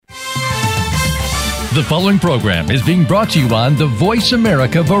The following program is being brought to you on the Voice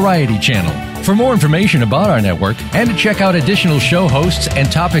America Variety Channel. For more information about our network and to check out additional show hosts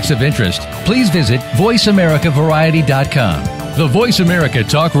and topics of interest, please visit voiceamericavariety.com. The Voice America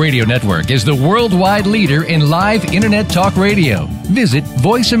Talk Radio Network is the worldwide leader in live Internet talk radio. Visit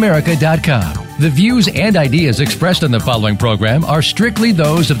voiceamerica.com. The views and ideas expressed on the following program are strictly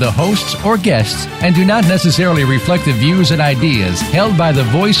those of the hosts or guests and do not necessarily reflect the views and ideas held by the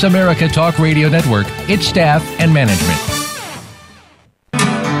Voice America Talk Radio Network, its staff, and management.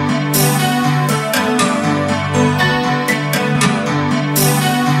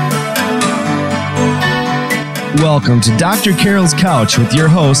 Welcome to Dr. Carol's Couch with your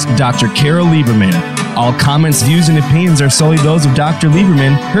host, Dr. Carol Lieberman. All comments, views, and opinions are solely those of Dr.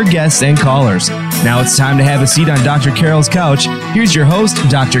 Lieberman, her guests, and callers. Now it's time to have a seat on Dr. Carol's Couch. Here's your host,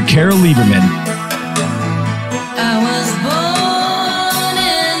 Dr. Carol Lieberman. I was born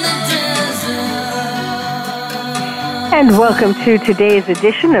in the desert. And welcome to today's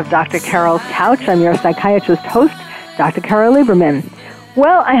edition of Dr. Carol's Couch. I'm your psychiatrist host, Dr. Carol Lieberman.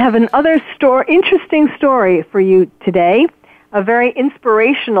 Well, I have another interesting story for you today, a very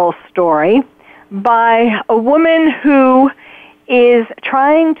inspirational story by a woman who is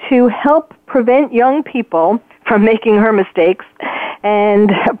trying to help prevent young people from making her mistakes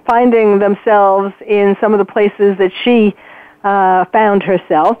and finding themselves in some of the places that she found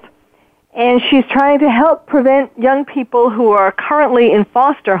herself. And she's trying to help prevent young people who are currently in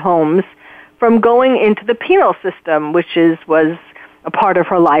foster homes from going into the penal system, which was a part of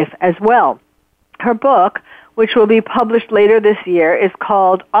her life as well. Her book, which will be published later this year, is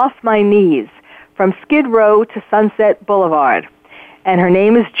called Off My Knees, From Skid Row to Sunset Boulevard. And her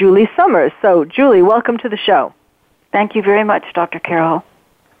name is Julie Summers. So, Julie, welcome to the show. Thank you very much, Dr. Carol.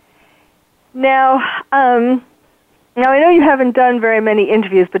 Now, I know you haven't done very many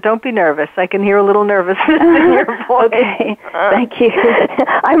interviews, but don't be nervous. I can hear a little nervousness in your voice. Okay, thank you.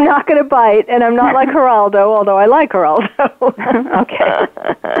 I'm not going to bite, and I'm not like Geraldo, although I like Geraldo. Okay.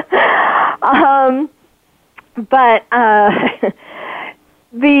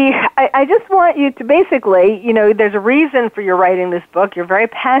 I just want you to basically, there's a reason for your writing this book. You're very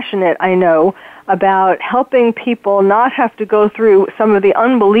passionate, I know, about helping people not have to go through some of the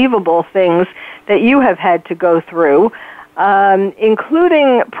unbelievable things that you have had to go through,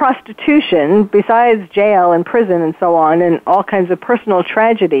 including prostitution, besides jail and prison and so on, and all kinds of personal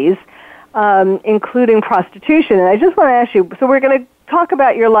tragedies, including prostitution. And I just want to ask you, so we're going to talk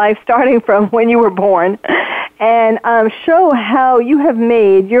about your life starting from when you were born and show how you have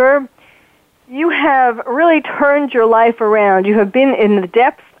you have really turned your life around. You have been in the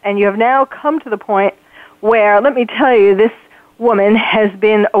depths, and you have now come to the point where, let me tell you, this woman has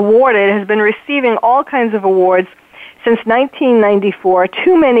been receiving all kinds of awards since 1994,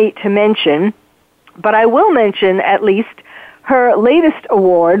 too many to mention, but I will mention at least her latest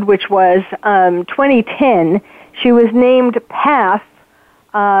award, which was 2010. She was named PATH,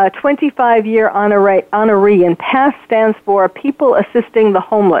 25-year honoree, and PATH stands for People Assisting the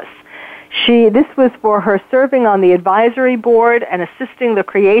Homeless. This was for her serving on the advisory board and assisting the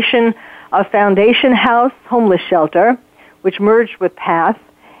creation of Foundation House Homeless Shelter, which merged with PATH.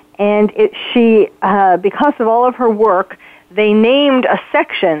 And because of all of her work, they named a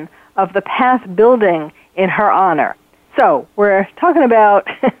section of the PATH building in her honor. So we're talking about,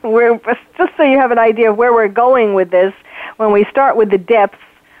 just so you have an idea of where we're going with this, when we start with the depths,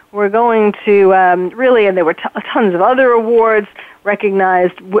 we're going to really, and there were tons of other awards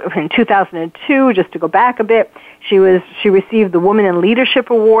recognized in 2002, just to go back a bit. She received the Woman in Leadership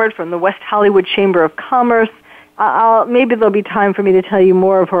Award from the West Hollywood Chamber of Commerce. Maybe there'll be time for me to tell you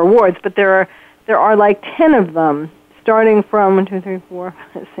more of her awards, but there are like 10 of them, starting from 1, 2, 3, 4,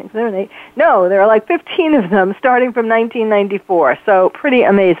 5, 6, 7, 8. No, there are like 15 of them starting from 1994. So pretty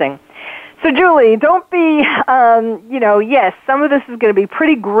amazing. So Julie, don't be, yes, some of this is going to be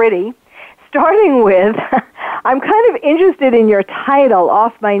pretty gritty. Starting with, I'm kind of interested in your title,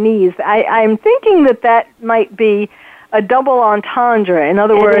 Off My Knees. I'm thinking that might be a double entendre. In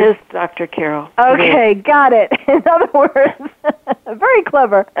other words... It is, Dr. Carol. Okay, got it. In other words, very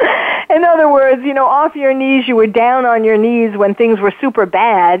clever. In other words, off your knees, you were down on your knees when things were super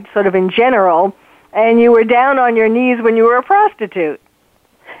bad, sort of in general, and you were down on your knees when you were a prostitute.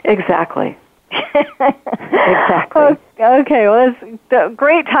 Exactly. Exactly. Okay, well, that's a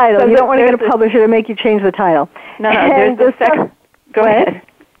great title. So you don't want to get a publisher to make you change the title. No, there's go ahead.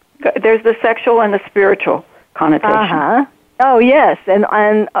 There's the sexual and the spiritual connotation. Uh-huh. Oh, yes, and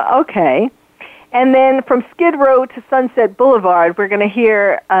okay. And then from Skid Row to Sunset Boulevard, we're going to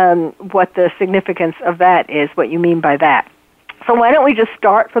hear what the significance of that is, what you mean by that. So why don't we just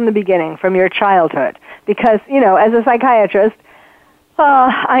start from the beginning, from your childhood? Because, as a psychiatrist,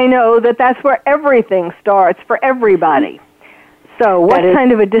 I know that that's where everything starts for everybody. So what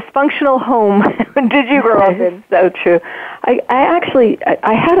kind of a dysfunctional home did you grow up in? So true. I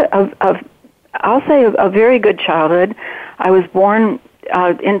had I'll say a very good childhood. I was born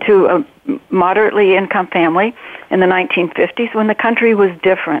into a moderately income family in the 1950s when the country was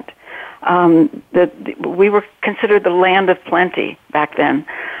different. We were considered the land of plenty back then.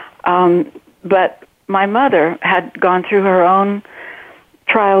 But my mother had gone through her own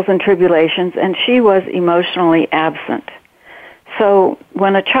trials and tribulations, and she was emotionally absent. So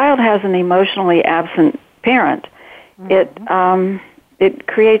when a child has an emotionally absent parent, it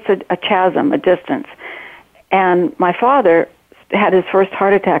creates a chasm, a distance. And my father had his first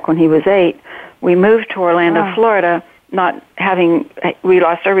heart attack when he was 8. We moved to Orlando, Florida, we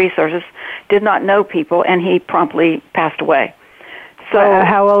lost our resources, did not know people, and he promptly passed away. So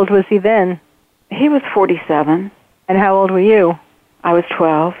how old was he then? He was 47. And how old were you? I was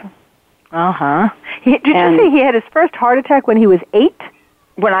 12. Uh-huh. Did you say he had his first heart attack when he was 8?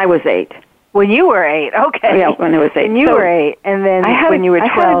 When I was 8. When you were 8, okay. Yeah, when I was 8. When you were 8, and then when you were 12.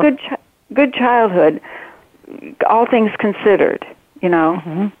 I had a good childhood, all things considered,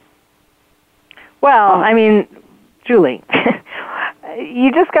 Mm-hmm. Well, I mean, Julie,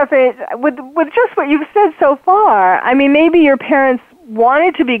 you just got finished with just what you've said so far. I mean, maybe your parents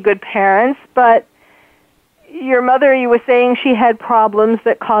wanted to be good parents, but your mother, you were saying she had problems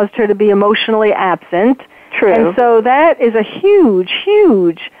that caused her to be emotionally absent. True. And so that is a huge,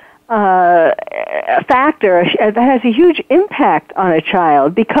 huge factor that has a huge impact on a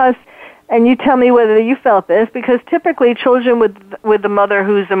child because, and you tell me whether you felt this, because typically children with the mother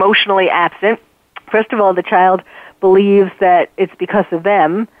who's emotionally absent, first of all, the child believes that it's because of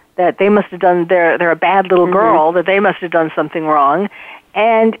them, that they must have done, they're a bad little girl, that they must have done something wrong.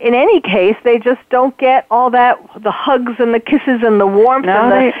 And in any case, they just don't get all that, the hugs and the kisses and the warmth.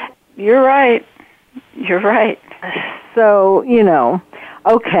 You're right. You're right. So, okay, but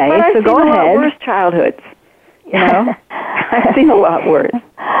so go ahead. I've seen a lot worse childhoods, I've seen a lot worse.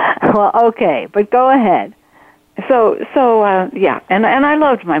 Well, okay, but go ahead. So, yeah, and I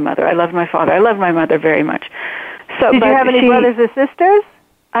loved my mother. I loved my father. I loved my mother very much. So, did you have any brothers or sisters?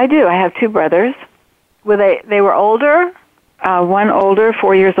 I do. I have 2 brothers. Were they were older? One older,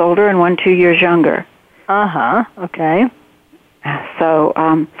 4 years older, and one 2 years younger. Uh-huh. Okay. So,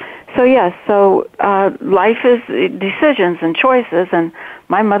 yes. So, life is decisions and choices, and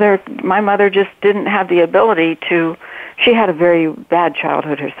my mother just didn't have the ability to. She had a very bad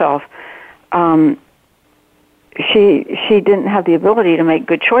childhood herself. She didn't have the ability to make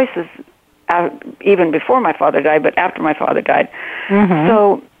good choices, even before my father died, but after my father died.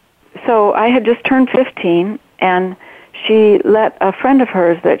 Mm-hmm. So I had just turned 15, and she let a friend of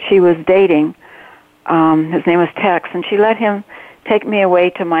hers that she was dating, his name was Tex, and she let him take me away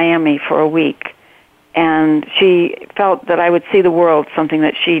to Miami for a week. And she felt that I would see the world, something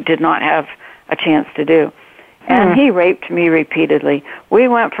that she did not have a chance to do. And he raped me repeatedly. We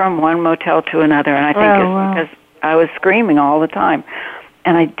went from one motel to another, and I think it's because I was screaming all the time.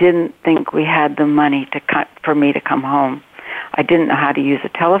 And I didn't think we had the money for me to come home. I didn't know how to use a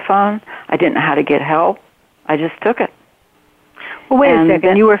telephone. I didn't know how to get help. I just took it. Well, wait a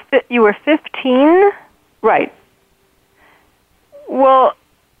second. You were 15? Right. Well,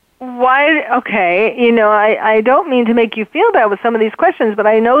 why? Okay, I don't mean to make you feel bad with some of these questions, but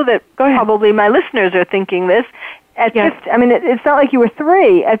I know that probably my listeners are thinking this. At 15, I mean, it's not like you were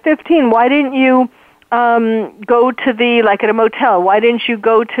 3. At 15, why didn't you go to at a motel? Why didn't you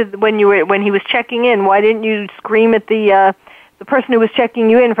go to when he was checking in? Why didn't you scream at the person who was checking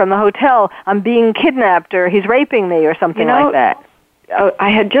you in from the hotel, "I'm being kidnapped," or "He's raping me," or something like that? I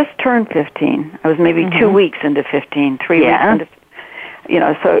had just turned 15. I was maybe 2 weeks into 15, 3 weeks into.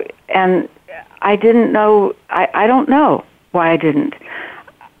 So, and I didn't know, I don't know why I didn't.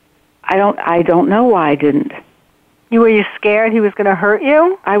 I don't know why I didn't. Were you scared he was going to hurt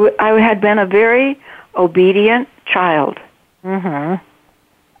you? I had been a very obedient child. Mm-hmm.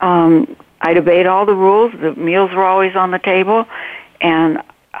 I'd obeyed all the rules. The meals were always on the table. And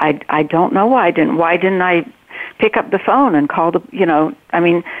I don't know why I didn't. Why didn't I pick up the phone and call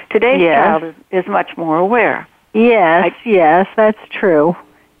today's child is much more aware. Yes, that's true.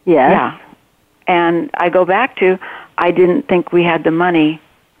 Yes. Yeah. And I go back to, I didn't think we had the money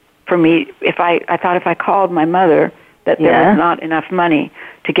for me. I thought if I called my mother that there was not enough money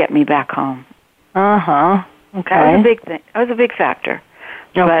to get me back home. Uh-huh. Okay. That was a big thing. That was a big factor.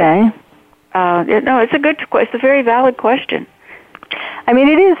 Okay. But, it's a very valid question. I mean,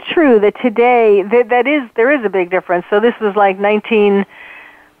 it is true that today there is a big difference. So this was like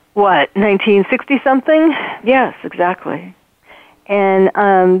 1960 something? Yes, exactly.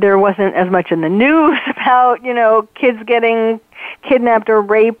 And there wasn't as much in the news about, kids getting kidnapped or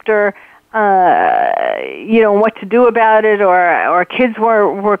raped or, what to do about it, or kids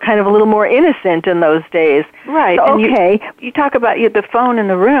were kind of a little more innocent in those days. Right. So, and okay. You talk about the phone in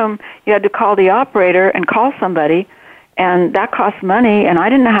the room. You had to call the operator and call somebody, and that cost money, and I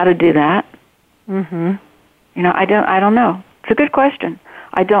didn't know how to do that. Mm-hmm. I don't know. It's a good question.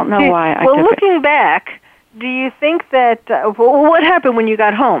 I don't know why I took it. Well, looking back, do you think that, what happened when you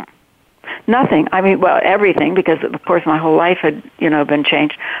got home? Nothing. I mean, well, everything, because, of course, my whole life had, been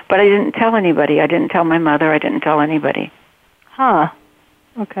changed. But I didn't tell anybody. I didn't tell my mother. I didn't tell anybody. Huh.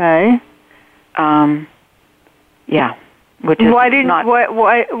 Okay. Yeah. Which is why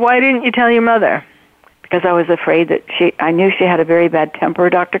didn't you tell your mother? Because I was afraid that I knew she had a very bad temper,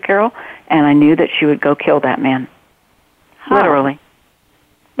 Dr. Carol, and I knew that she would go kill that man. Huh. Literally.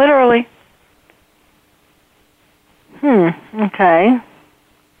 Okay.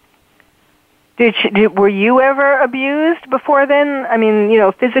 Were you ever abused before then? I mean,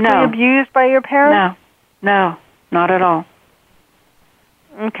 physically abused by your parents? No, not at all.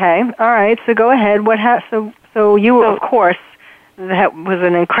 Okay, all right. So go ahead. So you were, of course, that was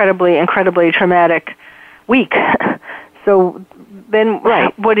an incredibly, incredibly traumatic week. So then,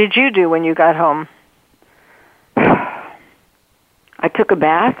 right. What did you do when you got home? I took a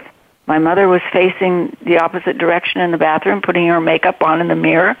bath. My mother was facing the opposite direction in the bathroom, putting her makeup on in the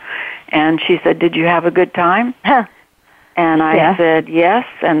mirror, and she said, "Did you have a good time?" And I said, "Yes,"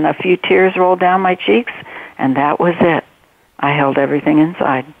 and a few tears rolled down my cheeks, and that was it. I held everything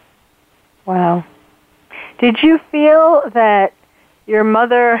inside. Wow. Did you feel that your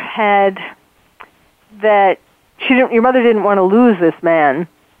mother your mother didn't want to lose this man?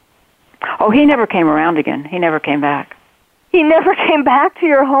 Oh, he never came around again. He never came back. He never came back to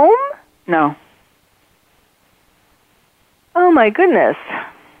your home? No. Oh my goodness.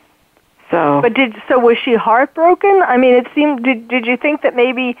 So was she heartbroken? I mean, it seemed. Did you think that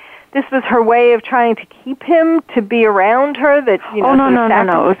maybe this was her way of trying to keep him to be around her? That Oh no. It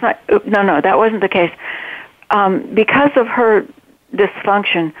was not. No, that wasn't the case. Because of her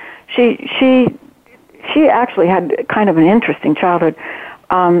dysfunction, she actually had kind of an interesting childhood.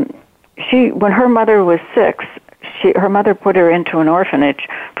 When her mother was 6. Her mother put her into an orphanage.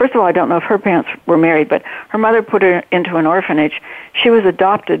 First of all, I don't know if her parents were married, but her mother put her into an orphanage. She was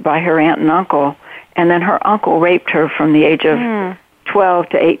adopted by her aunt and uncle, and then her uncle raped her from the age of 12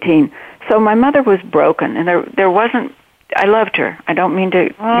 to 18. So my mother was broken, and there wasn't. I loved her. I don't mean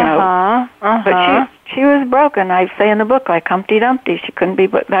to, but she was broken. I say in the book, like Humpty Dumpty, she couldn't be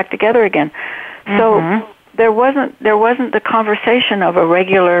put back together again. So there wasn't the conversation of a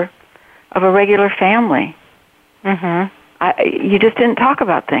regular family. You just didn't talk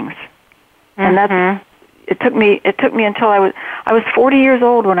about things, and that's. It took me until I was 40 years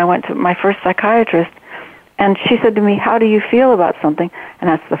old when I went to my first psychiatrist, and she said to me, "How do you feel about something?" And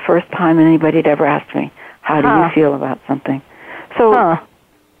that's the first time anybody had ever asked me, "How do you feel about something?" So,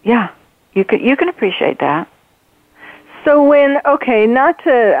 yeah, you can appreciate that. So we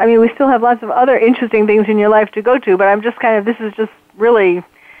still have lots of other interesting things in your life to go to, but I'm just this is just really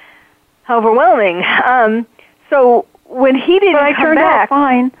overwhelming. So when he didn't come back...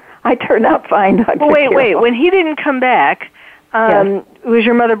 I turned out fine, Dr. Well, wait. Carol. When he didn't come back, was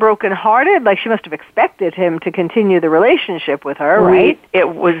your mother broken-hearted? Like, she must have expected him to continue the relationship with her, right?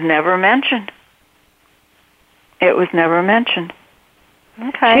 It was never mentioned. Okay.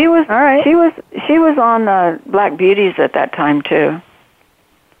 She was, all right. She was on Black Beauties at that time, too.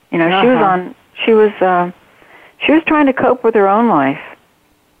 She was trying to cope with her own life.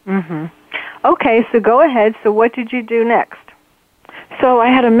 Okay, so go ahead. So what did you do next? So I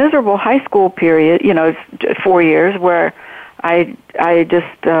had a miserable high school period, 4 years, where I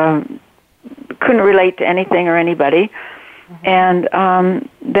just couldn't relate to anything or anybody. And then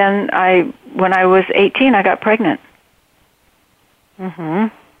when I was 18, I got pregnant.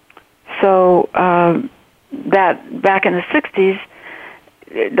 So that back in the 60s,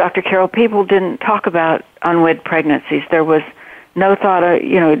 Dr. Carol, people didn't talk about unwed pregnancies. There was no thought of,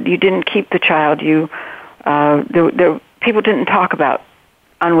 you didn't keep the child. People didn't talk about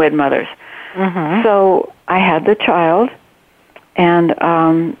unwed mothers. So I had the child and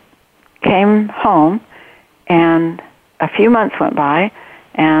came home, and a few months went by,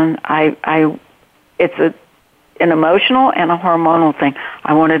 and it's an emotional and a hormonal thing.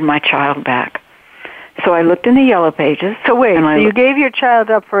 I wanted my child back. So I looked in the yellow pages. So wait, so you gave your child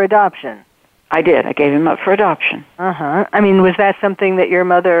up for adoption? I did. I gave him up for adoption. Uh-huh. I mean, was that something that your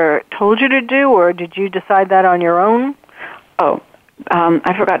mother told you to do, or did you decide that on your own? Oh,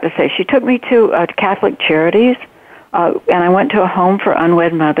 I forgot to say, she took me to Catholic Charities, and I went to a home for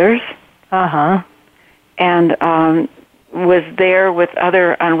unwed mothers. Uh-huh. And was there with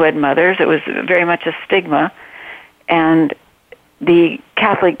other unwed mothers. It was very much a stigma. And the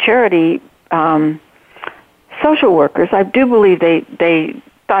Catholic Charity social workers, I do believe they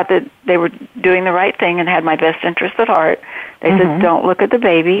thought that they were doing the right thing and had my best interest at heart. They said, don't look at the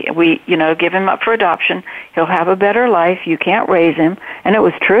baby. We, give him up for adoption. He'll have a better life. You can't raise him. And it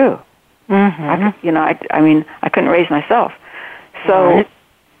was true. I couldn't raise myself. So,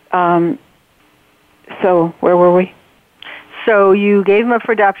 so where were we? So you gave him up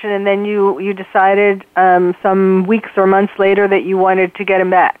for adoption, and then you decided some weeks or months later that you wanted to get him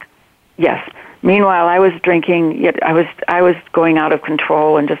back. Yes. Meanwhile, I was drinking. I was going out of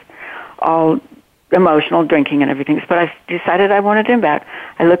control and just all emotional drinking and everything. But I decided I wanted him back.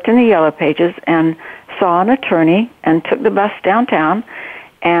 I looked in the Yellow Pages and saw an attorney and took the bus downtown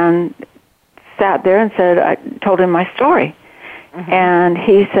and sat there and said, I told him my story. And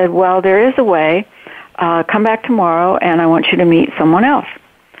he said, well, there is a way. Come back tomorrow, and I want you to meet someone else.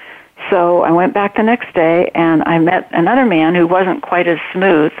 So I went back the next day, and I met another man who wasn't quite as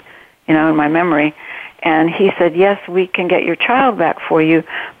smooth, in my memory. And he said, yes, we can get your child back for you,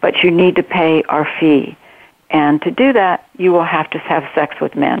 but you need to pay our fee. And to do that, you will have to have sex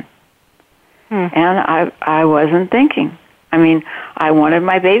with men. And I wasn't thinking. I mean, I wanted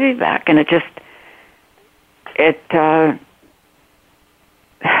my baby back, and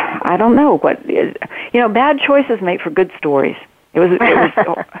I don't know what is. Bad choices make for good stories. Why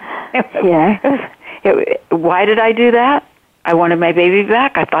did I do that? I wanted my baby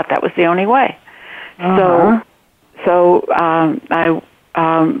back. I thought that was the only way. So I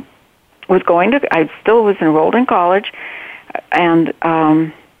still was enrolled in college, and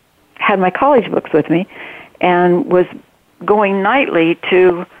had my college books with me, and was going nightly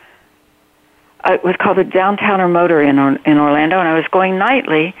to. It was called the Downtowner Motor in Orlando, and I was going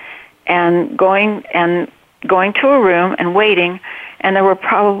nightly, and going to a room and waiting, and there were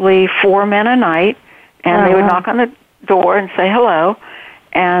probably 4 men a night, and they would knock on the door and say hello,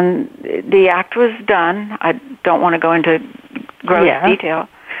 and the act was done. I don't want to go into gross detail,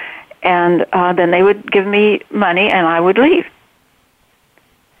 and then they would give me money, and I would leave.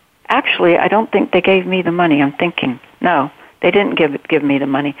 Actually, I don't think they gave me the money. I'm thinking, no. They didn't give me the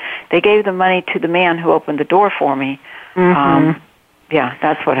money. They gave the money to the man who opened the door for me.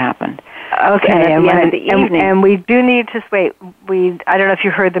 That's what happened. Okay, and at the end of the evening, and we do need to wait. I don't know if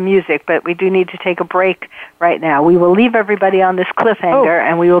you heard the music, but we do need to take a break right now. We will leave everybody on this cliffhanger,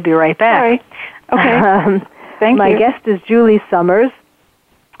 and we will be right back. Sorry. Okay. Thank you. My guest is Julie Summers.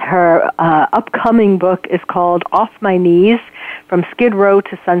 Her upcoming book is called Off My Knees, From Skid Row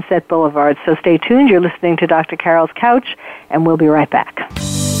to Sunset Boulevard. So stay tuned. You're listening to Dr. Carol's Couch, and we'll be right back.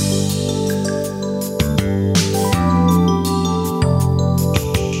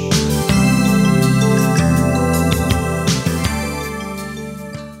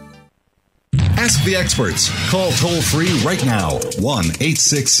 Ask the experts. Call toll-free right now,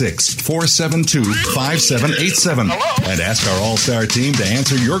 1-866-472-5787. And ask our all-star team to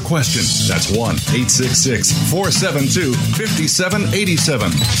answer your question. That's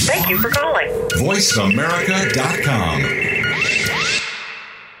 1-866-472-5787. Thank you for calling. VoiceAmerica.com.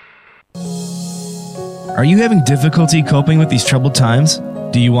 Are you having difficulty coping with these troubled times?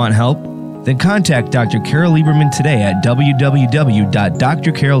 Do you want help? Then contact Dr. Carol Lieberman today at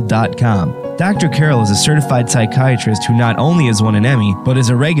www.drcarol.com. Dr. Carol is a certified psychiatrist who not only has won an Emmy, but is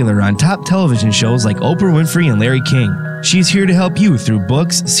a regular on top television shows like Oprah Winfrey and Larry King. She's here to help you through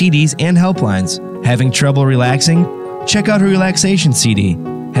books, CDs, and helplines. Having trouble relaxing? Check out her relaxation CD.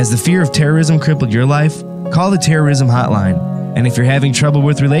 Has the fear of terrorism crippled your life? Call the Terrorism Hotline. And if you're having trouble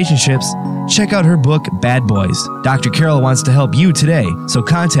with relationships, check out her book, Bad Boys. Dr. Carol wants to help you today, so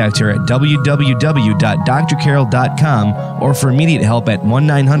contact her at www.drcarol.com or for immediate help at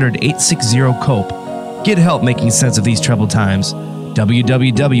 1-900-860-COPE. Get help making sense of these troubled times.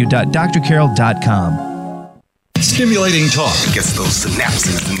 www.drcarol.com. Stimulating talk. Gets those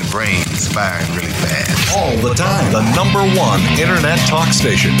synapses in the brain firing really fast. All the time. The #1 internet talk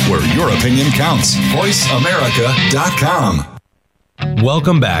station where your opinion counts. VoiceAmerica.com.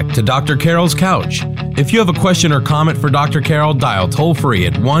 Welcome back to Dr. Carol's Couch. If you have a question or comment for Dr. Carol, dial toll-free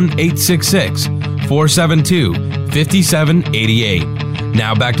at 1-866-472-5788.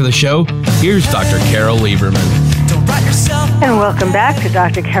 Now back to the show. Here's Dr. Carol Lieberman. And welcome back to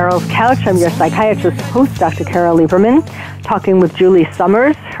Dr. Carol's Couch. I'm your psychiatrist host, Dr. Carol Lieberman, talking with Julie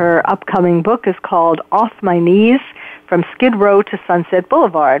Summers. Her upcoming book is called Off My Knees, From Skid Row to Sunset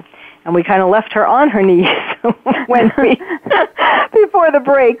Boulevard. And we kind of left her on her knees when before the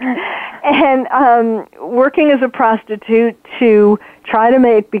break. And working as a prostitute to try to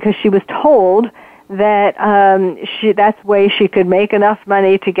make, because she was told that that's the way she could make enough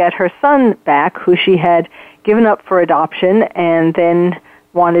money to get her son back, who she had given up for adoption and then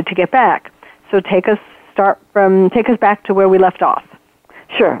wanted to get back. So take us back to where we left off.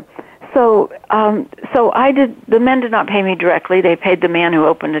 Sure. So the men did not pay me directly. They paid the man who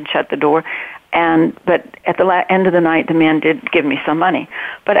opened and shut the door, but at the end of the night, the man did give me some money.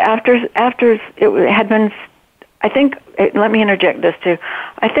 But after it had been, I think, let me interject this too.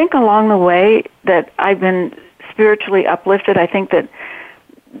 I think along the way that I've been spiritually uplifted. I think that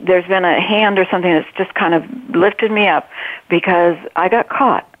there's been a hand or something that's just kind of lifted me up, because I got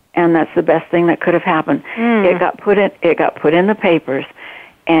caught, and that's the best thing that could have happened. It got put in the papers,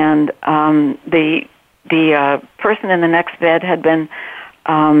 and the person in the next bed had been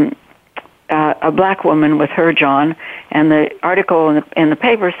a black woman with her John, and the article in the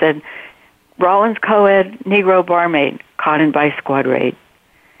paper said, Rollins co-ed Negro barmaid caught in vice squad raid.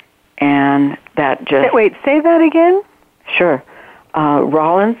 And that just... Wait, say that again? Sure.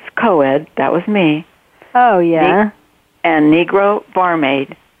 Rollins co-ed, that was me. Oh, yeah. And Negro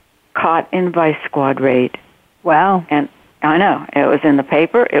barmaid caught in vice squad raid. Wow. And I know. It was in the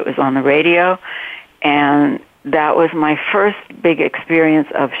paper. It was on the radio. And that was my first big experience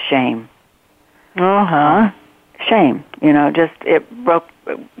of shame. Uh-huh. Shame. It broke,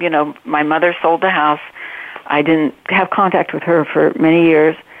 my mother sold the house. I didn't have contact with her for many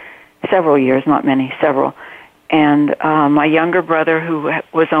years. Several years, not many, several. And my younger brother, who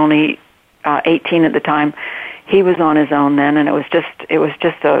was only 18 at the time, he was on his own then, and it was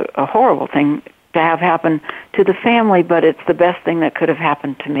just a horrible thing to have happen to the family, but it's the best thing that could have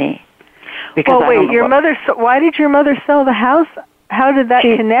happened to me. Because well, wait, why did your mother sell the house? How did that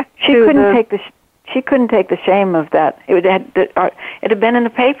connect to She couldn't take the shame of that. It had been in the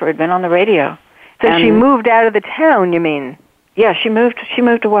paper. It had been on the radio. So she moved out of the town, you mean? Yeah, she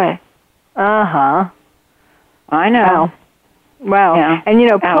moved away. Uh-huh. I know. Wow. Yeah.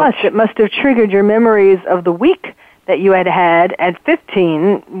 And, plus it must have triggered your memories of the week that you had at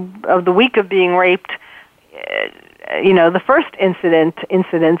 15, of the week of being raped, the first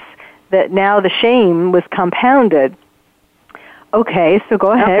incidents, that now the shame was compounded. Okay, so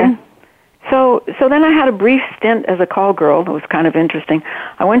go ahead. Okay. So then I had a brief stint as a call girl. It was kind of interesting.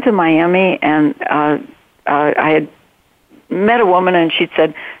 I went to Miami, and I had met a woman, and she'd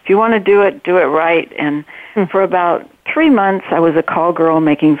said, if you want to do it right. And for about 3 months, I was a call girl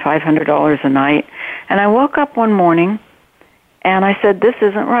making $500 a night. And I woke up one morning, and I said, this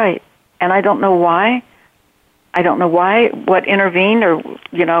isn't right. And I don't know why. What intervened, or,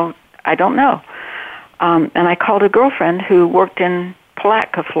 I don't know. And I called a girlfriend who worked in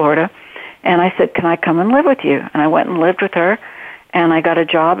Palatka, Florida, and I said, can I come and live with you? And I went and lived with her, and I got a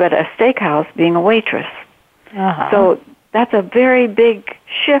job at a steakhouse being a waitress. Uh-huh. So that's a very big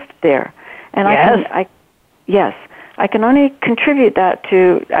shift there. And yes. I can only contribute that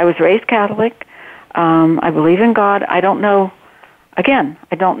to, I was raised Catholic. I believe in God. I don't know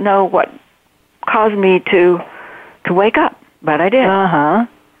what caused me to wake up, but I did. Uh-huh.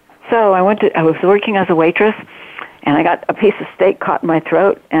 So I was working as a waitress, and I got a piece of steak caught in my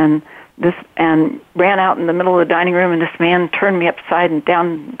throat, and ran out in the middle of the dining room, and this man turned me upside and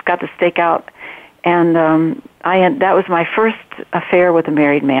down, got the steak out, and that was my first affair with a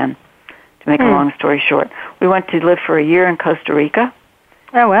married man. To make a long story short, we went to live for a year in Costa Rica.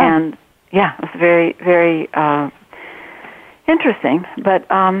 Oh wow! And yeah, it was very, very interesting. But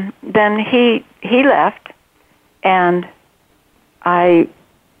then he left, and I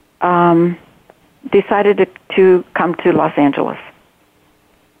decided to come to Los Angeles.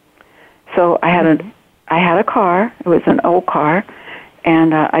 So I had a car. It was an old car,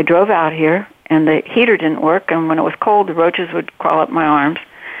 and I drove out here. And the heater didn't work, and when it was cold, the roaches would crawl up my arms.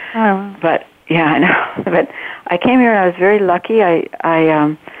 Oh. But yeah, I know. But I came here, and I was very lucky.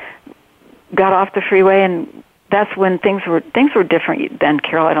 I got off the freeway, and that's when things were different then,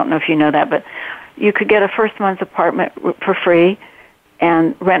 Carol. I don't know if you know that, but you could get a first month's apartment for free,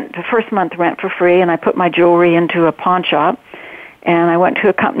 and the first month rent for free. And I put my jewelry into a pawn shop, and I went to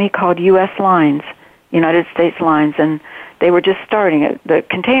a company called U.S. Lines, United States Lines, and they were just starting it. The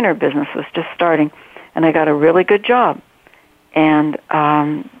container business was just starting, and I got a really good job, and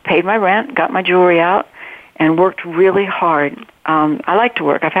paid my rent, got my jewelry out, and worked really hard. I like to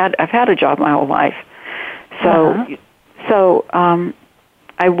work. I've had a job my whole life, so So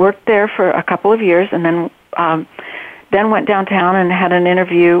I worked there for a couple of years, and then went downtown and had an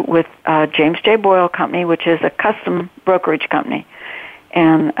interview with James J. Boyle Company, which is a custom brokerage company.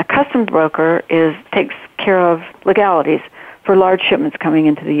 And a custom broker takes care of legalities for large shipments coming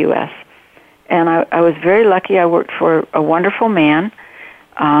into the U.S. And I was very lucky. I worked for a wonderful man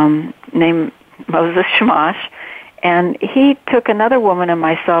named Moses Shamash, and he took another woman and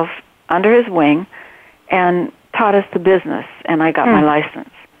myself under his wing and taught us the business, and I got my license.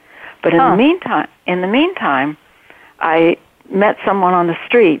 But in the meantime, I met someone on the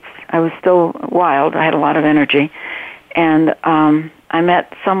streets. I was still wild. I had a lot of energy. And I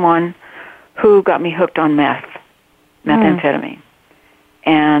met someone who got me hooked on methamphetamine.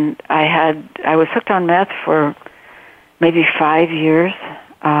 And I was hooked on meth for maybe 5 years.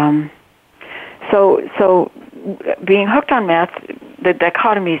 So being hooked on meth, the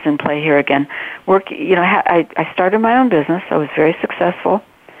dichotomy is in play here again. I started my own business. I was very successful.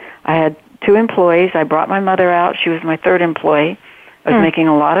 I had 2 employees. I brought my mother out. She was my 3rd employee. I was making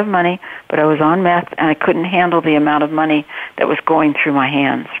a lot of money, but I was on meth, and I couldn't handle the amount of money that was going through my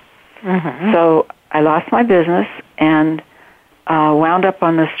hands. Mm-hmm. So I lost my business and wound up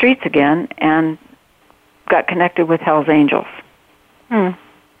on the streets again and got connected with Hell's Angels.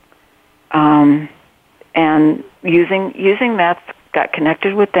 And using meth, got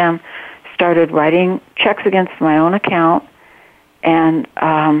connected with them, started writing checks against my own account, and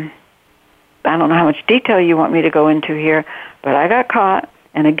I don't know how much detail you want me to go into here, but I got caught,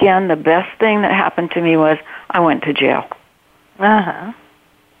 and again, the best thing that happened to me was I went to jail. Uh-huh.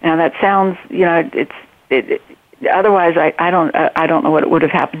 Now that sounds, otherwise I don't know what would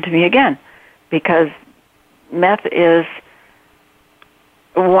have happened to me again, because meth is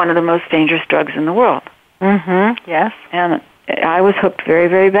one of the most dangerous drugs in the world. Mm-hmm. Yes. And I was hooked very,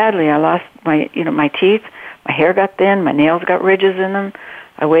 very badly. I lost my teeth, my hair got thin, my nails got ridges in them.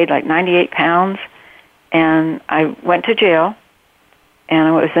 I weighed like 98 pounds, and I went to jail, and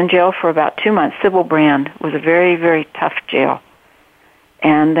I was in jail for about 2 months. Sybil Brand was a very, very tough jail.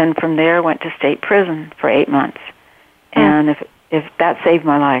 And then from there, went to state prison for 8 months. And if that saved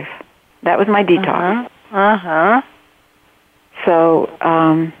my life. That was my detox. Uh-huh. So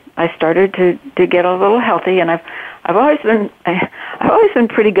I started to get a little healthy, and I've always been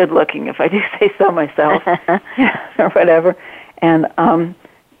pretty good looking, if I do say so myself, or whatever. And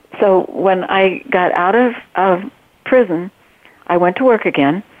so when I got out of prison, I went to work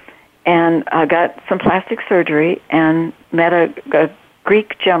again, and I got some plastic surgery and met a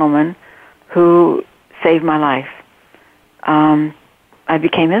Greek gentleman who saved my life. I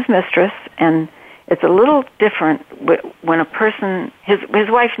became his mistress, and it's a little different when a person, his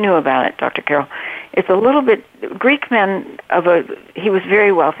wife knew about it, Dr. Carol. It's a little bit, Greek men he was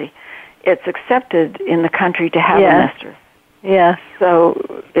very wealthy. It's accepted in the country to have a mistress. Yeah.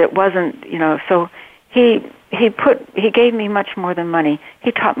 So it wasn't, so he gave me much more than money.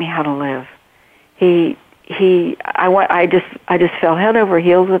 He taught me how to live. I just fell head over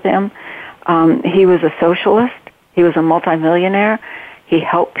heels with him. He was a socialist. He was a multimillionaire. He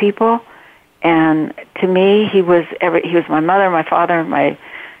helped people. And to me, he was my mother, my father, my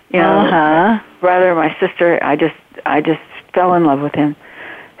my brother, my sister. I just fell in love with him.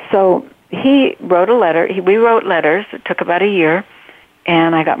 So he wrote a letter. We wrote letters. It took about a year,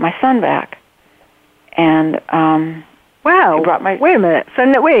 and I got my son back. And wow! He brought wait a minute.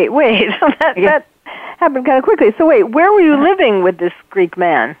 So wait. So that happened kind of quickly. So wait, where were you living with this Greek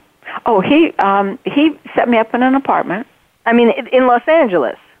man? Oh, he set me up in an apartment. I mean, in Los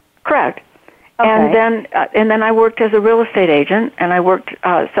Angeles. Correct. Okay. And then I worked as a real estate agent, and I worked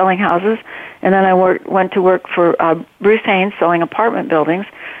selling houses, and then I went to work for Bruce Haynes selling apartment buildings.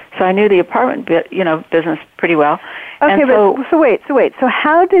 So I knew the apartment business pretty well. Okay, so wait. So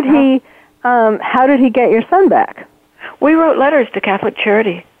how did he get your son back? We wrote letters to Catholic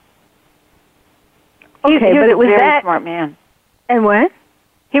Charity. Okay, but it was a very smart man. And what?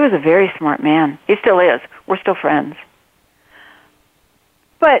 He was a very smart man. He still is. We're still friends.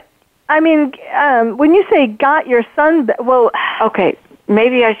 But I mean, when you say got your son, well, okay,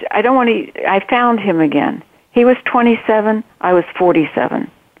 maybe I don't want to. I found him again. He was 27. I was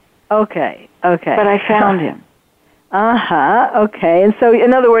 47. Okay. But I found him. Okay. And so,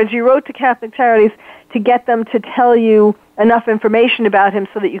 in other words, you wrote to Catholic Charities to get them to tell you enough information about him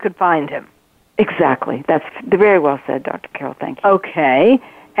so that you could find him. Exactly. That's very well said, Dr. Carol. Thank you. Okay.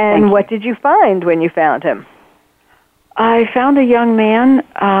 And what did you find when you found him? I found a young man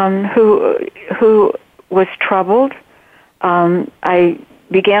who was troubled. I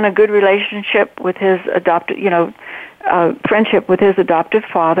began a good relationship with his friendship with his adoptive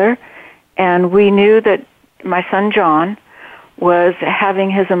father, and we knew that my son John was having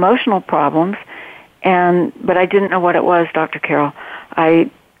his emotional problems, but I didn't know what it was, Dr. Carol. I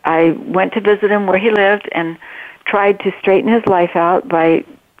went to visit him where he lived and tried to straighten his life out by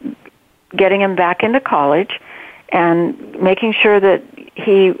getting him back into college and making sure that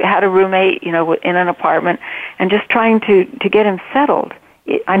he had a roommate, in an apartment, and just trying to get him settled.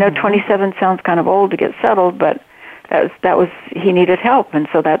 I know 27 sounds kind of old to get settled, but he needed help, and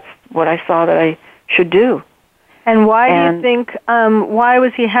so that's what I saw that I should do. And why do you think, why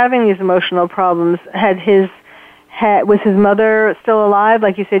was he having these emotional problems? Was his mother still alive?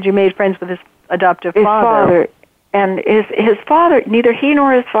 Like you said, you made friends with his adoptive father. And his father, neither he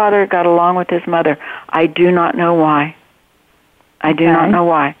nor his father got along with his mother. I do not know why. I do not know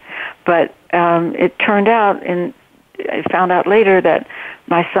why. But it turned out, and I found out later, that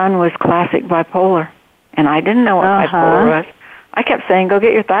my son was classic bipolar. And I didn't know what bipolar was. I kept saying, go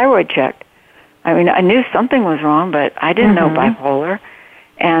get your thyroid checked. I mean, I knew something was wrong, but I didn't know bipolar.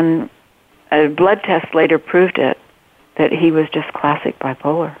 And a blood test later proved it, that he was just classic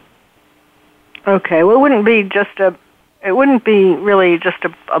bipolar. Okay, well, it wouldn't be really just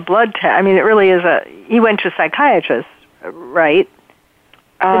a blood test. I mean, it really is he went to a psychiatrist, right?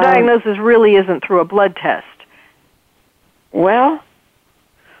 The diagnosis really isn't through a blood test. Well,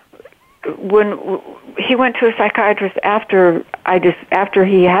 when he went to a psychiatrist after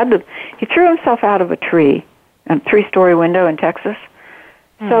he threw himself out of a 3-story window in Texas.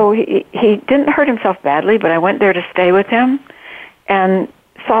 So he didn't hurt himself badly, but I went there to stay with him and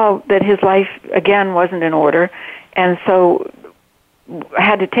saw that his life, again, wasn't in order, and so I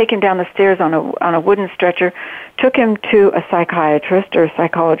had to take him down the stairs on a wooden stretcher, took him to a psychiatrist or a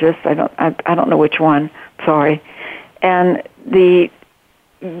psychologist, I don't know which one, sorry, and the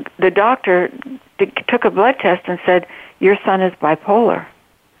doctor took a blood test and said, your son is bipolar,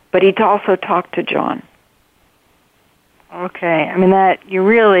 but he also talked to John. Okay, I mean, that, you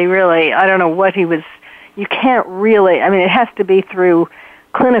really, I don't know what he was, you can't really, I mean, it has to be through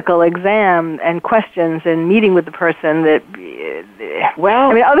clinical exam and questions and meeting with the person that, well,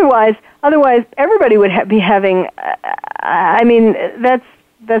 I mean, otherwise everybody would be having, I mean, that's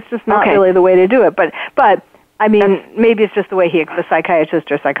just not really the way to do it, but I mean, maybe it's just the way the psychiatrist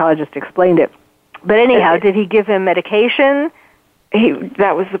or psychologist explained it. But anyhow, did he give him medication?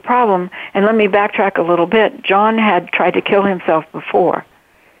 That was the problem. And let me backtrack a little bit. John had tried to kill himself before.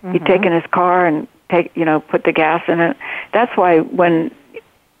 He'd taken his car and put the gas in it. That's why when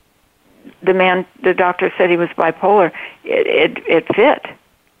the doctor said he was bipolar, it fit.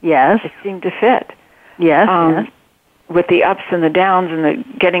 Yes. It seemed to fit. Yes, yes. With the ups and the downs and the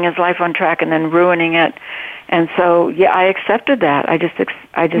getting his life on track and then ruining it. And so, yeah, I accepted that. I just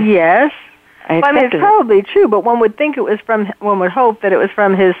yes. I mean, it's probably it. true, but one would think it was one would hope that it was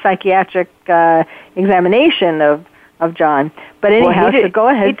from his psychiatric examination of John. But anyhow, so go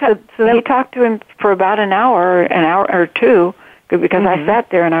ahead. He talked to him for about an hour or two, because I sat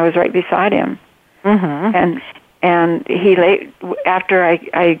there and I was right beside him. And he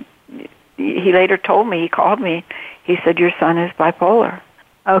later told me, he called me, he said, your son is bipolar.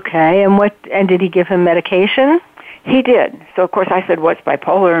 Okay, and did he give him medication? He did. So, of course, I said, what's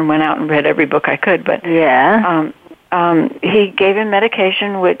bipolar, and went out and read every book I could. But yeah, he gave him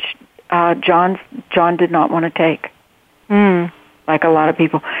medication, which John did not want to take, like a lot of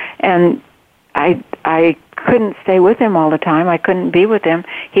people. And I couldn't stay with him all the time. I couldn't be with him.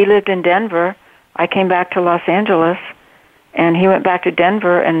 He lived in Denver. I came back to Los Angeles, and he went back to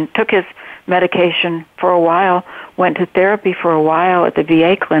Denver and took his medication for a while, went to therapy for a while at the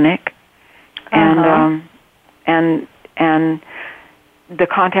VA clinic, and the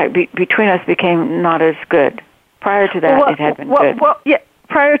contact between us became not as good. Prior to that, it had been good. Well, yeah,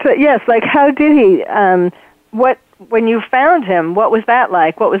 prior to, yes, like how did he, when you found him, what was that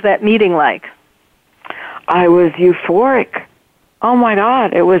like? What was that meeting like? I was euphoric. Oh my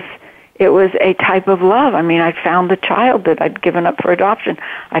God, it was a type of love. I mean, I found the child that I'd given up for adoption.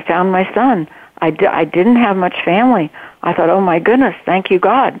 I found my son. I didn't have much family. I thought, oh my goodness, thank you,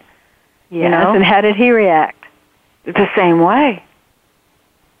 God. Yes, and how did he react? The same way.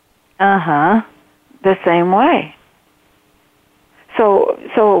 The same way.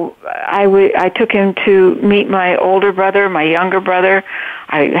 So I took him to meet my older brother, my younger brother.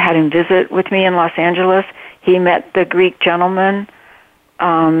 I had him visit with me in Los Angeles. He met the Greek gentleman.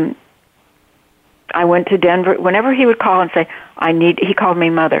 I went to Denver. Whenever he would call and say, he called me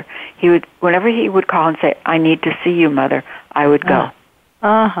Mother. Whenever he would call and say, I need to see you, Mother, I would go.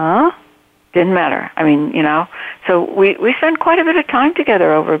 Didn't matter. I mean, so we spent quite a bit of time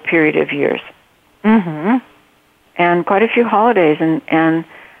together over a period of years. And quite a few holidays, and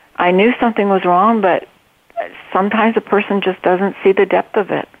I knew something was wrong, but sometimes a person just doesn't see the depth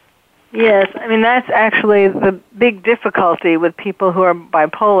of it. Yes, I mean, that's actually the big difficulty with people who are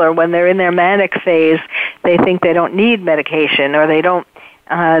bipolar. When they're in their manic phase, they think they don't need medication, or they don't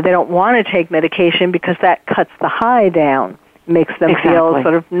want to take medication because that cuts the high down, makes them feel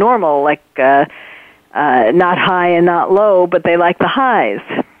sort of normal, like not high and not low, but they like the highs.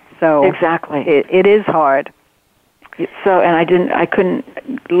 So it is hard. So, and I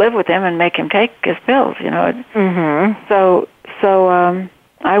couldn't live with him and make him take his pills, you know. Mm-hmm. So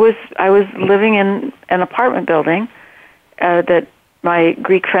I was living in an apartment building that my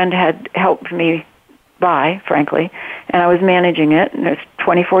Greek friend had helped me buy, frankly, and I was managing it, and there's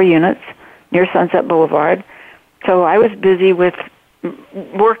 24 units near Sunset Boulevard. So I was busy with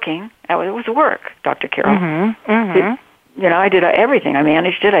working. It was work, Dr. Carol. Mm-hmm. Mm-hmm. I did everything. I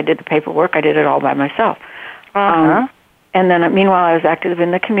managed it. I did the paperwork. I did it all by myself. Uh-huh. And then, meanwhile, I was active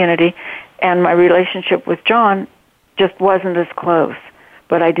in the community, and my relationship with John just wasn't as close.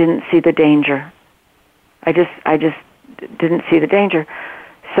 But I didn't see the danger. I just didn't see the danger.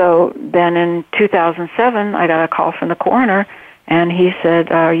 So then in 2007, I got a call from the coroner, and he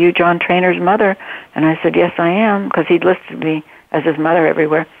said, "Are you John Trainor's mother?" And I said, "Yes, I am," because he'd listed me as his mother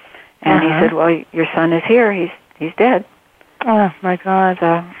everywhere. And he said, "Well, your son is here. He's dead." Oh my God!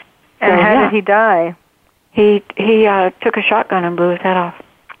 And how did he die? He took a shotgun and blew his head off.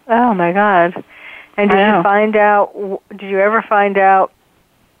 Oh my God! And did you find out? Did you ever find out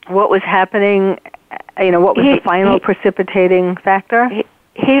what was happening? What was the final precipitating factor?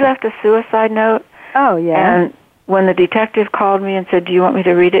 He left a suicide note. Oh yeah. And when the detective called me and said, "Do you want me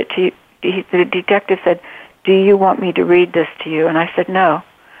to read it to you?" The detective said, "Do you want me to read this to you?" And I said no,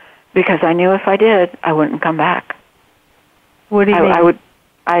 because I knew if I did, I wouldn't come back. What do you mean?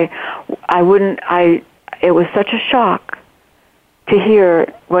 I wouldn't. It was such a shock to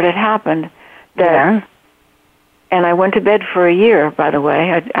hear what had happened that, and I went to bed for a year. By the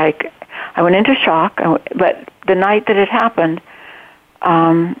way, I went into shock. But the night that it happened,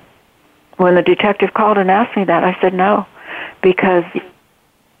 when the detective called and asked me that, I said no, because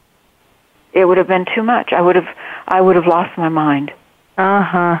it would have been too much. I would have lost my mind.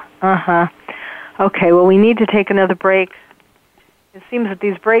 Okay. Well, we need to take another break. It seems that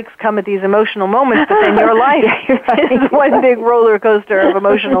these breaks come at these emotional moments, but then your life is one big roller coaster of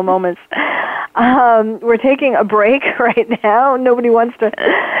emotional moments. We're taking a break right now. Nobody wants to.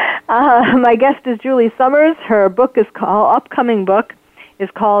 My guest is Julie Summers. Her upcoming book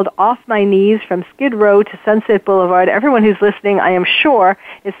is called Off My Knees, From Skid Row to Sunset Boulevard. Everyone who's listening, I am sure,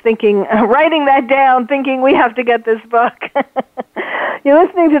 is thinking, writing that down, thinking we have to get this book. You're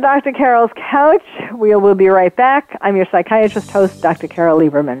listening to Dr. Carol's Couch. We will be right back. I'm your psychiatrist host, Dr. Carol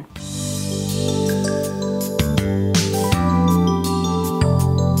Lieberman.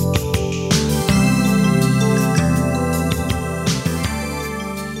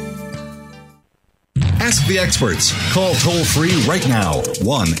 Ask the experts. Call toll-free right now,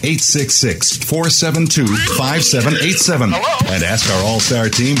 1-866-472-5787. And ask our All-Star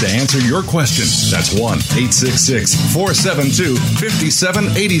team to answer your question. That's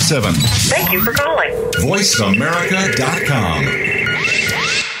 1-866-472-5787. Thank you for calling. VoiceAmerica.com.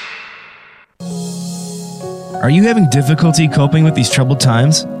 Are you having difficulty coping with these troubled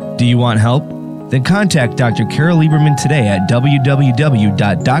times? Do you want help? Then contact Dr. Carol Lieberman today at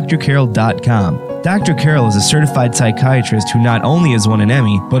www.drcarol.com. Dr. Carol is a certified psychiatrist who not only has won an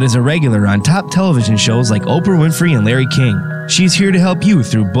Emmy, but is a regular on top television shows like Oprah Winfrey and Larry King. She's here to help you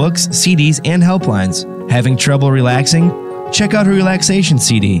through books, CDs, and helplines. Having trouble relaxing? Check out her relaxation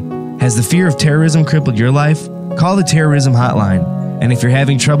CD. Has the fear of terrorism crippled your life? Call the terrorism hotline. And if you're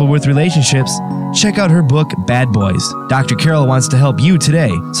having trouble with relationships, check out her book, Bad Boys. Dr. Carol wants to help you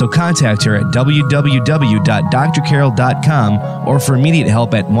today, so contact her at www.drcarol.com or for immediate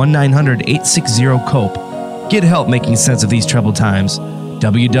help at 1-900-860-COPE. Get help making sense of these troubled times.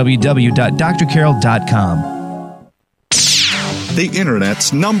 www.drcarol.com. The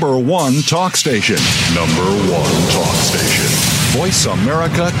Internet's #1 talk station. #1 talk station.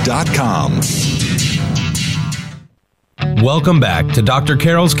 VoiceAmerica.com. Welcome back to Dr.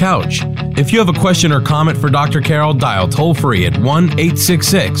 Carol's Couch. If you have a question or comment for Dr. Carol, dial toll-free at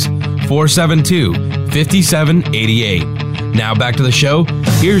 1-866-472-5788. Now back to the show.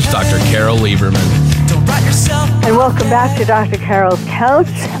 Here's Dr. Carol Lieberman. And welcome back to Dr. Carol's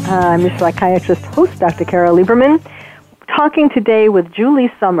Couch. I'm your psychiatrist host, Dr. Carol Lieberman, talking today with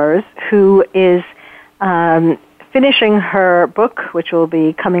Julie Summers, who is finishing her book, which will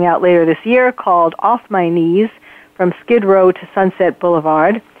be coming out later this year, called Off My Knees, From Skid Row to Sunset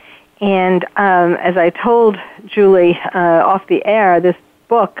Boulevard. And as I told Julie off the air, this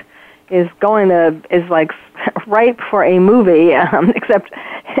book is like ripe for a movie, except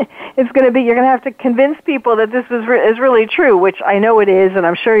it's going to be, you're going to have to convince people that this is really true, which I know it is, and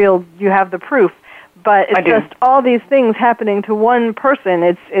I'm sure you have the proof. But it's just all these things happening to one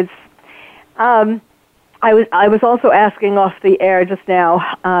person. I was also asking off the air just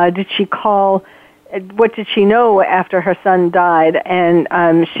now, did she call, what did she know after her son died?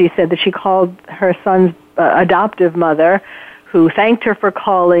 And she said that she called her son's adoptive mother, who thanked her for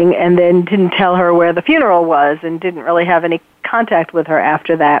calling and then didn't tell her where the funeral was and didn't really have any contact with her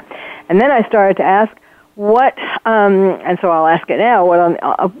after that. And then I started to ask, and so I'll ask it now,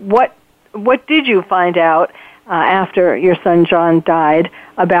 what did you find out after your son John died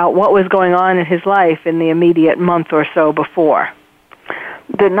about what was going on in his life in the immediate month or so before?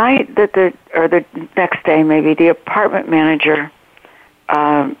 The night that the next day maybe, the apartment manager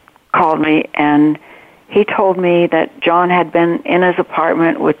called me, and he told me that John had been in his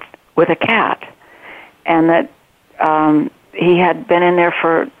apartment with a cat, and that he had been in there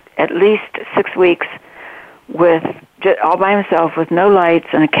for at least 6 weeks all by himself with no lights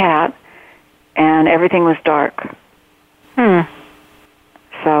and a cat, and everything was dark.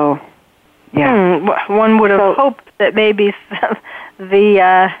 So, yeah. One would have hoped that maybe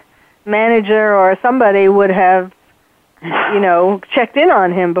the manager or somebody would have, checked in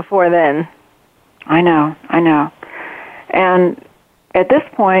on him before then. I know. And at this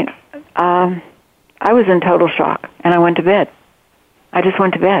point, I was in total shock, and I went to bed. I just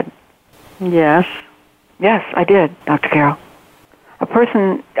went to bed. Yes. Yes, I did, Dr. Carol. A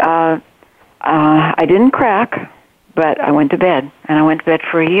person, I didn't crack, but I went to bed, and I went to bed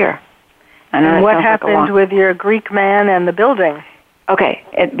for a year. And what happened with your Greek man and the building? Okay,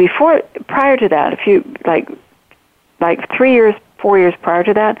 prior to that, a few, like 3 years, 4 years prior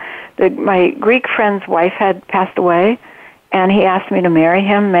to that, my Greek friend's wife had passed away, and he asked me to marry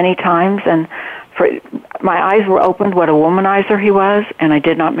him many times, and my eyes were opened what a womanizer he was, and I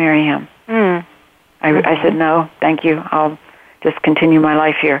did not marry him. I said, no, thank you, I'll just continue my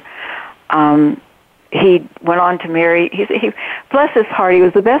life here. He went on to marry, he bless his heart, he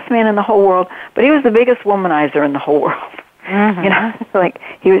was the best man in the whole world, but he was the biggest womanizer in the whole world.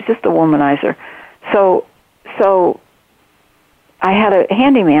 He was just a womanizer. So I had a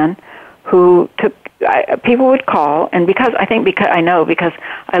handyman who people would call, and because I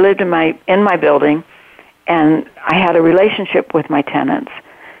lived in my building, and I had a relationship with my tenants,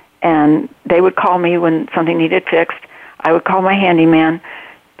 and they would call me when something needed fixed. I would call my handyman,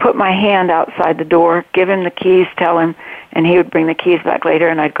 put my hand outside the door, give him the keys, tell him, and he would bring the keys back later,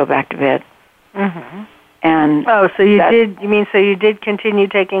 and I'd go back to bed. And so you did continue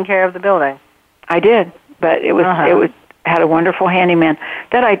taking care of the building? I did, but it had a wonderful handyman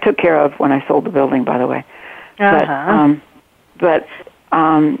that I took care of when I sold the building, by the way. I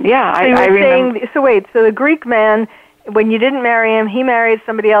remember. So the Greek man, when you didn't marry him, he married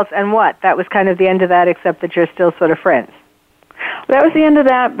somebody else, and what? That was kind of the end of that, except that you're still sort of friends. That was the end of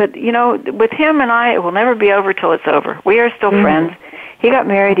that, but, with him and I, it will never be over till it's over. We are still friends. He got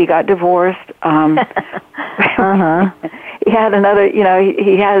married, he got divorced. He had another,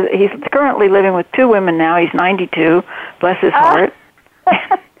 he's currently living with 2 women now. He's 92, bless his heart.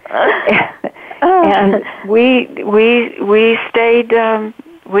 And we stayed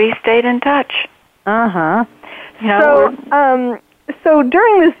in touch. So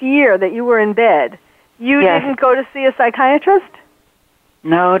during this year that you were in bed, you didn't go to see a psychiatrist?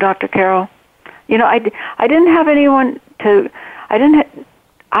 No, Dr. Carol. I didn't have anyone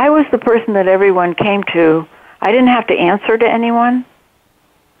I was the person that everyone came to. I didn't have to answer to anyone.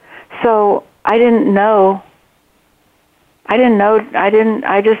 So I didn't know. I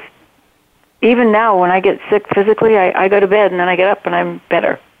just, even now when I get sick physically, I go to bed and then I get up and I'm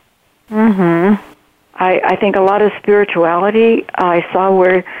better. I think a lot of spirituality, I saw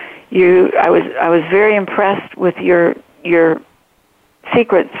where I was very impressed with your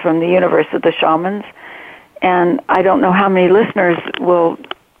secrets from the universe of the shamans, and I don't know how many listeners will.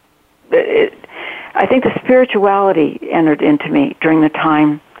 I think the spirituality entered into me during the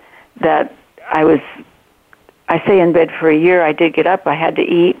time that I say in bed for a year. I did get up. I had to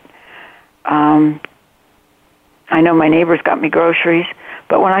eat. I know my neighbors got me groceries,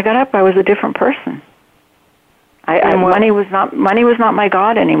 but when I got up, I was a different person. Money was not my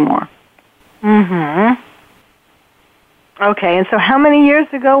God anymore. Okay, and so how many years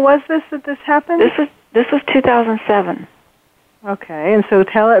ago was this that this happened? This was 2007. Okay, and so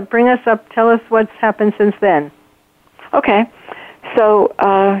tell us what's happened since then. Okay, so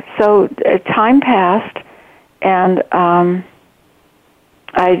time passed, and around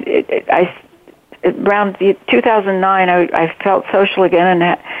 2009, I felt social again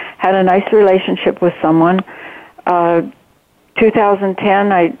and had a nice relationship with someone.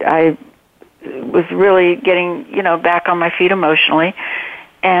 2010, I was really getting, back on my feet emotionally,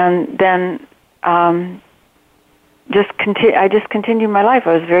 and then I just continued my life.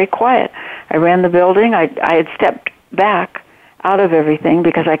 I was very quiet. I ran the building. I had stepped back out of everything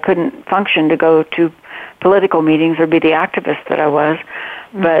because I couldn't function to go to political meetings or be the activist that I was.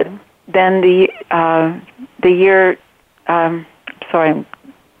 Mm-hmm. But then the year, sorry,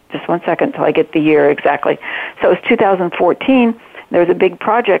 just 1 second till I get the year exactly. So it was 2014. There was a big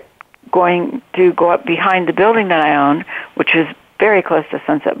project going to go up behind the building that I owned, which is very close to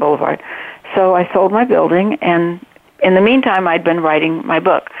Sunset Boulevard. So I sold my building, and in the meantime, I'd been writing my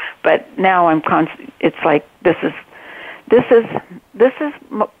book. But now it's like this is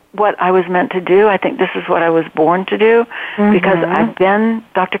what I was meant to do. I think this is what I was born to do, because I've been,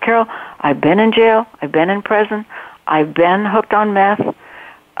 Dr. Carol, I've been in jail, I've been in prison, I've been hooked on meth,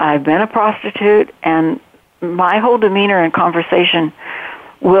 I've been a prostitute, and my whole demeanor and conversation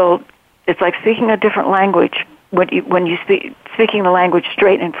it's like speaking a different language when you speaking the language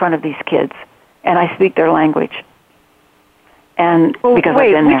straight in front of these kids, and I speak their language. And because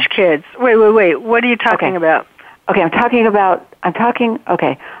I've been there. Which kids? Wait. What are you talking about? Okay,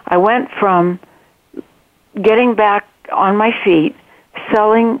 I went from getting back on my feet,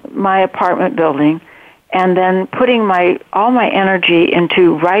 selling my apartment building, and then putting all my energy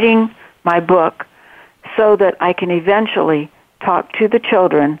into writing my book so that I can eventually talk to the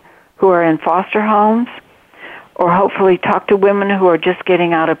children who are in foster homes, or hopefully talk to women who are just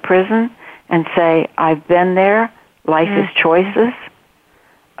getting out of prison and say, I've been there, life is choices.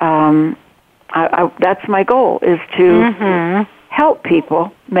 That's my goal, is to help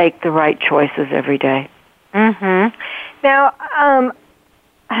people make the right choices every day. Now,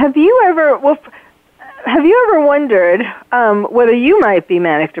 have you ever wondered whether you might be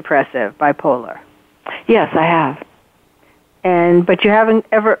manic depressive, bipolar? Yes, I have. But you haven't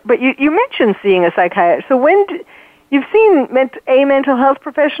ever. But you mentioned seeing a psychiatrist. So you've seen a mental health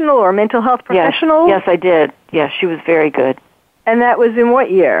professional or mental health professional? Yes, I did. Yes, she was very good. And that was in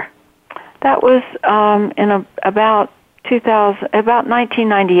what year? That was about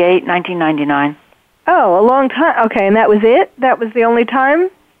 1998, 1999. Oh, a long time. Okay, and that was it? That was the only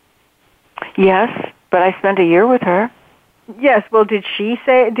time? Yes, but I spent a year with her. Yes. Well, did she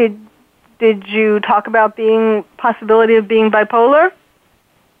say? Did you talk about possibility of being bipolar?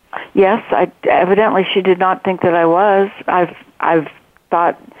 Yes, evidently she did not think that I was. I've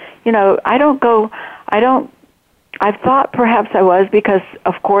thought, I've thought perhaps I was, because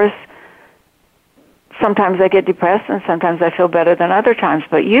of course sometimes I get depressed and sometimes I feel better than other times,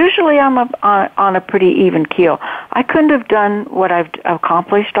 but usually I'm on a pretty even keel. I couldn't have done what I've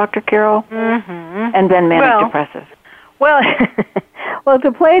accomplished, Dr. Carol, and been manic depressive. Well,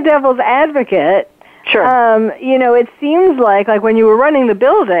 to play devil's advocate, sure. It seems like when you were running the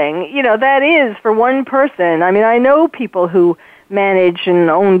building, that is for one person. I mean, I know people who manage and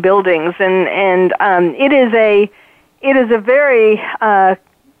own buildings, and it is a very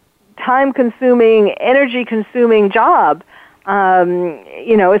time-consuming, energy-consuming job.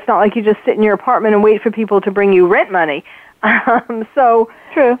 It's not like you just sit in your apartment and wait for people to bring you rent money. So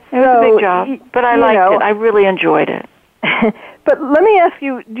true, it was a big job, but I liked it. I really enjoyed it. But let me ask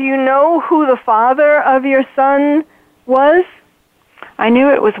you, do you know who the father of your son was? I knew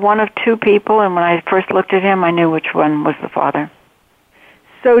it was one of two people, and when I first looked at him, I knew which one was the father.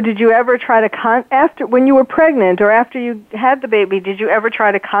 So did you ever try to when you were pregnant or after you had the baby, did you ever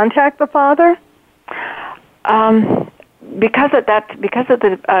try to contact the father? Because at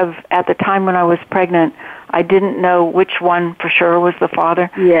the time when I was pregnant, I didn't know which one for sure was the father.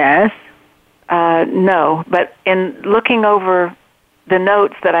 Yes. No, but in looking over the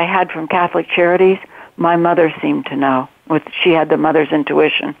notes that I had from Catholic Charities, my mother seemed to know. She had the mother's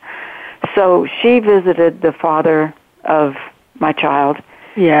intuition. So she visited the father of my child.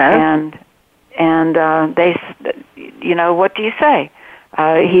 Yeah. And they, what do you say?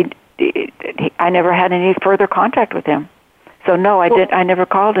 I never had any further contact with him. So no, I never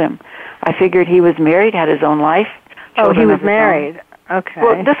called him. I figured he was married, had his own life. Oh, he was married. Okay.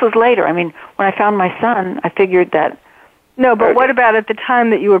 Well, this was later. I mean, when I found my son, I figured that... No, but what about at the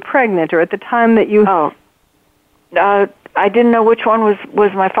time that you were pregnant, or at the time that you... Oh, I didn't know which one was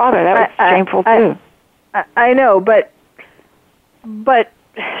my father. That was shameful, too. I know, but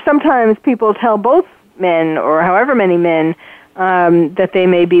sometimes people tell both men, or however many men, that they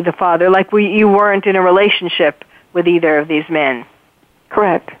may be the father. Like you weren't in a relationship with either of these men.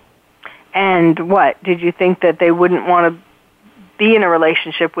 Correct. And what? Did you think that they wouldn't want to be in a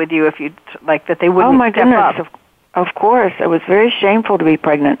relationship with you if you that they wouldn't step up? Of course. It was very shameful to be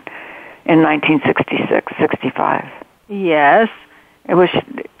pregnant in 1966, 65. Yes. It was,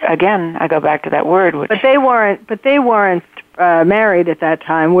 again, I go back to that word. Which, But they weren't married at that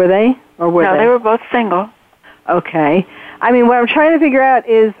time, were they? Or were no, they? they were both single. Okay. I mean, what I'm trying to figure out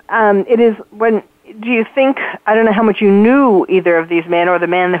is, do you think, I don't know how much you knew either of these men or the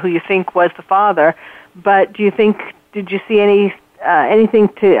man who you think was the father, but did you see anything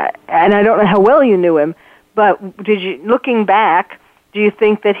and I don't know how well you knew him, but looking back, do you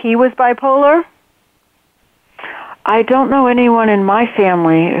think that he was bipolar? I don't know anyone in my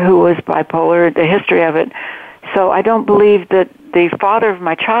family who was bipolar, the history of it, so I don't believe that the father of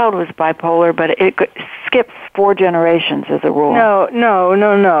my child was bipolar, but it skips 4 generations as a rule. No. No?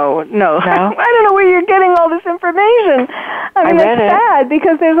 I don't know where you're getting all this information. I mean, it's sad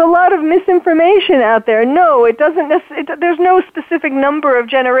because there's a lot of misinformation out there. No, it doesn't. There's no specific number of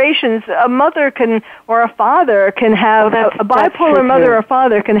generations. A mother or a father can have a bipolar mother or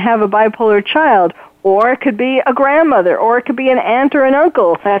father can have a bipolar child. Or it could be a grandmother, or it could be an aunt or an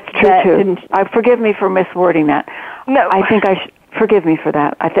uncle. That's true, too. Forgive me for miswording that. No. I think forgive me for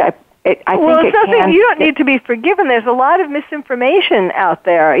that. I think it's nothing. You don't need to be forgiven. There's a lot of misinformation out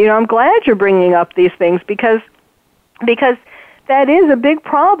there. I'm glad you're bringing up these things because that is a big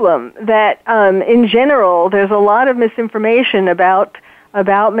problem. That in general, there's a lot of misinformation about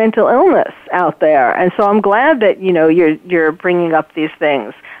mental illness out there, and so I'm glad that you're bringing up these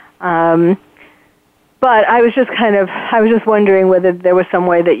things. But I was just wondering whether there was some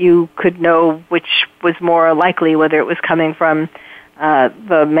way that you could know which was more likely, whether it was coming from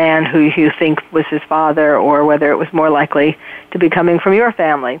the man who you think was his father, or whether it was more likely to be coming from your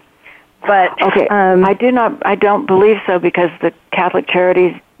family. But okay, I don't believe so, because the Catholic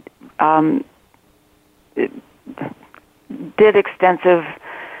Charities did extensive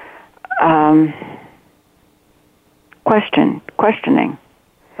questioning.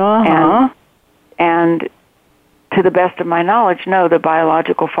 Uh-huh. And to the best of my knowledge, no, the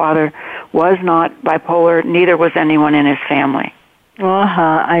biological father was not bipolar, neither was anyone in his family. Uh-huh,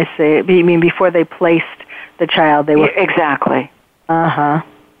 I see. You mean before they placed the child, they were... Exactly. Uh-huh.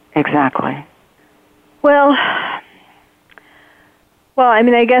 Exactly. Well, I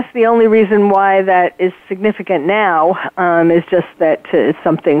mean, I guess the only reason why that is significant now is just that it's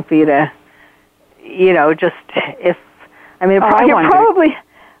something for you to, just if... I mean, you're probably...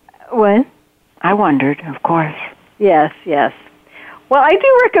 What? I wondered, of course. Yes. Well, I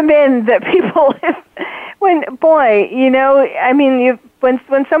do recommend that people, when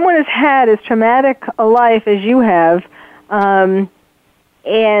someone has had as traumatic a life as you have, and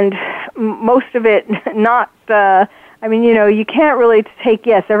most of it not, you can't really take,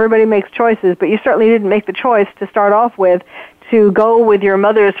 yes, everybody makes choices, but you certainly didn't make the choice to start off with to go with your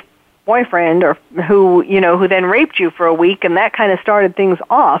mother's boyfriend, or who then raped you for a week, and that kind of started things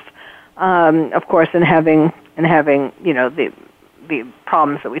off. Of course, and having the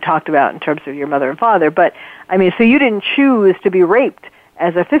problems that we talked about in terms of your mother and father. But I mean, so you didn't choose to be raped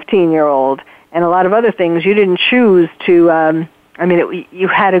as a 15-year-old, and a lot of other things you didn't choose to. You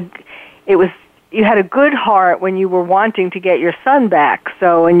had a good heart when you were wanting to get your son back.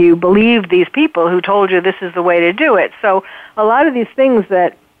 So, and you believed these people who told you this is the way to do it. So, a lot of these things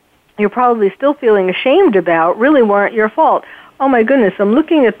that you're probably still feeling ashamed about really weren't your fault. Oh my goodness, I'm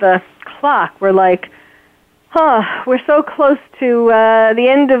looking at the clock. We're like, we're so close to the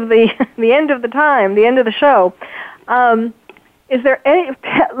end of the end of the time, the end of the show. Is there any?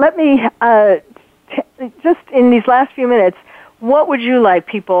 Let me just in these last few minutes, what would you like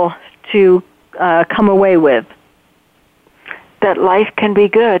people to come away with? That life can be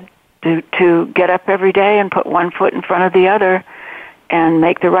good. To get up every day and put one foot in front of the other, and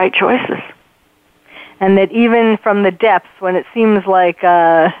make the right choices. And that even from the depths, when it seems like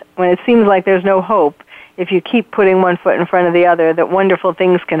there's no hope, if you keep putting one foot in front of the other, that wonderful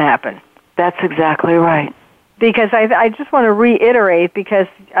things can happen. That's exactly right. Because I just want to reiterate, because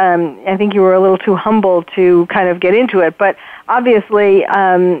I think you were a little too humble to kind of get into it, but obviously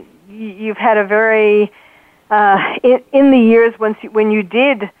you've had a very in the years when you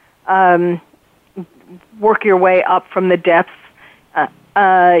did work your way up from the depths.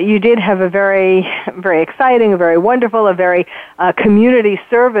 You did have a very, very exciting, a very wonderful, a very community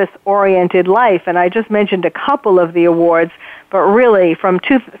service-oriented life, and I just mentioned a couple of the awards, but really from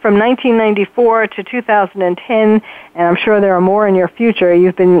 1994 to 2010, and I'm sure there are more in your future,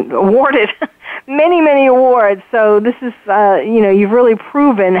 you've been awarded many, many awards, so this is, you've really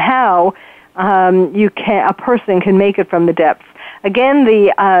proven how a person can make it from the depths. Again,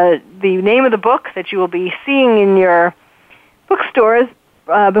 the name of the book that you will be seeing in your bookstores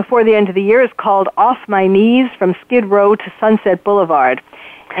before the end of the year is called Off My Knees from Skid Row to Sunset Boulevard.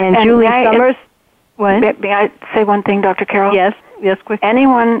 And Julie Summers... What? May I say one thing, Dr. Carol? Yes, quick.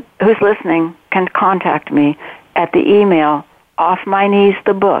 Anyone who's listening can contact me at the email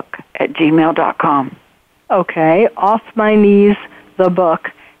offmykneesthebook@gmail.com. Okay,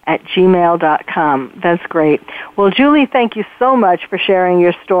 offmykneesthebook@gmail.com. That's great. Well, Julie, thank you so much for sharing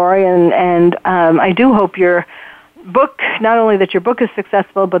your story, and I do hope your book, not only that your book is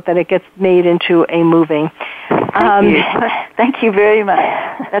successful, but that it gets made into a movie. Thank you very much.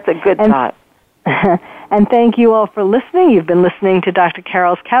 That's a good thought. And thank you all for listening. You've been listening to Dr.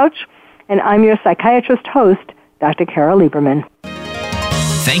 Carol's Couch, and I'm your psychiatrist host, Dr. Carol Lieberman.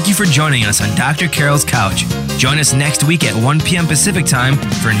 Thank you for joining us on Dr. Carol's Couch. Join us next week at 1 p.m. Pacific Time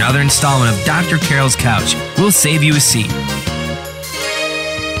for another installment of Dr. Carol's Couch. We'll save you a seat.